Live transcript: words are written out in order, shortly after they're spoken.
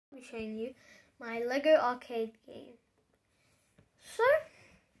be showing you my Lego arcade game. So,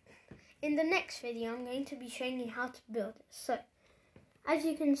 in the next video, I'm going to be showing you how to build it. So, as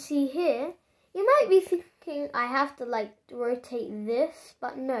you can see here, you might be thinking I have to like rotate this,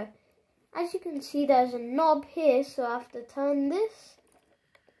 but no. As you can see, there's a knob here, so I have to turn this.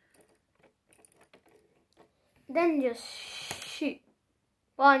 Then just shoot.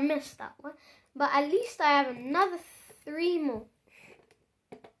 Well, I missed that one, but at least I have another 3 more.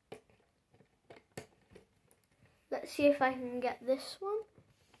 Let's see if I can get this one.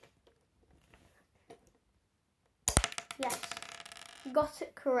 Yes, got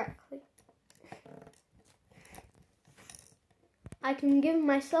it correctly. I can give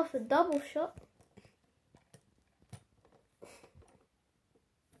myself a double shot.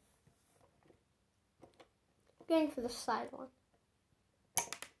 Going for the side one.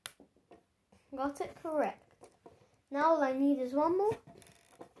 Got it correct. Now all I need is one more.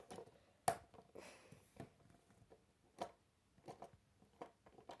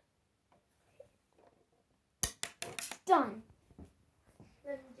 Done.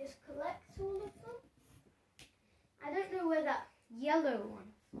 Let me just collect all of them. I don't know where that yellow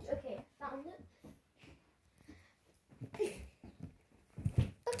one. Okay, found it.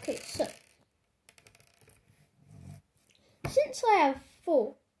 Okay, so since I have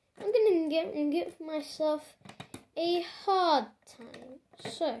 4, I'm gonna give myself a hard time.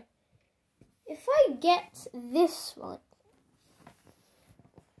 So if I get this one,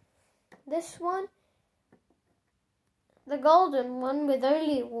 the golden one with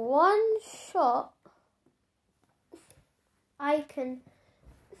only 1 shot, I can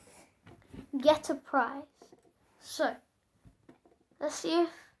get a prize. So let's see if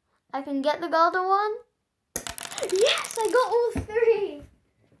I can get the golden one. Yes, I got all 3.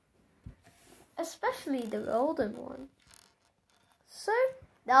 Especially the golden one. So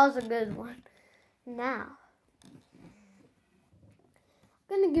that was a good one. Now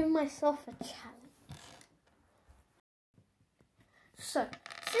I'm gonna give myself a challenge. So,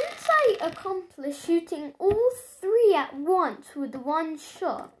 since I accomplished shooting all 3 at once with 1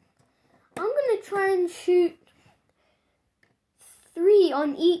 shot, I'm going to try and shoot 3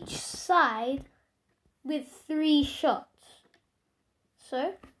 on each side with 3 shots.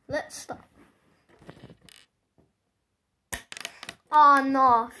 So, let's start. Oh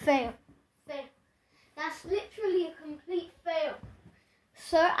no, fail. That's literally a complete fail.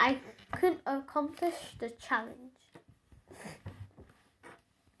 So, I couldn't accomplish the challenge.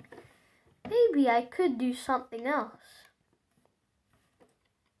 Maybe I could do something else.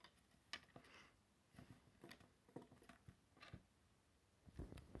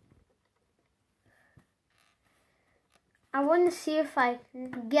 I want to see if I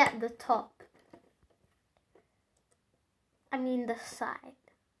can get the top. I mean the side.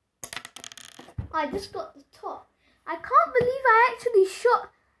 I just got the top. I can't believe I actually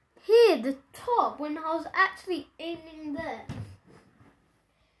shot here, the top, when I was actually aiming there.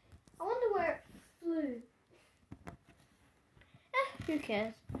 I wonder where it flew. Who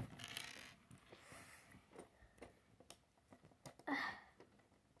cares?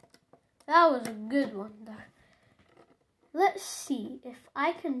 That was a good one though. Let's see if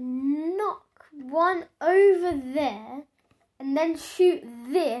I can knock one over there and then shoot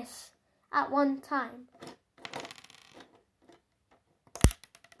this at one time.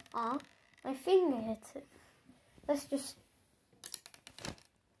 Ah, my finger hit it. Let's just...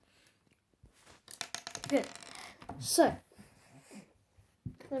 Good. So,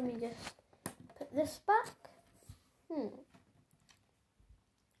 let me just put this back.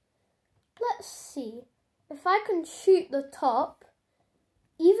 Let's see if I can shoot the top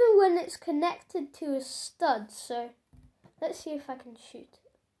even when it's connected to a stud. So, let's see if I can shoot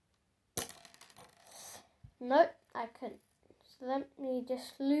it. Nope, I couldn't. So let me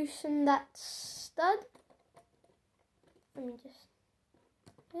just loosen that stud. Let me just...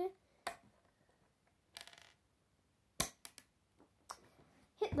 Here.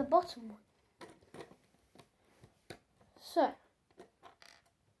 Hit the bottom one. So,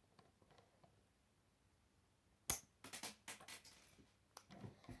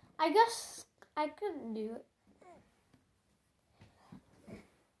 I guess I couldn't do it.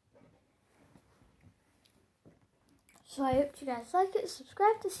 So I hope you guys like it.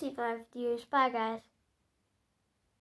 Subscribe to see my videos. Bye guys.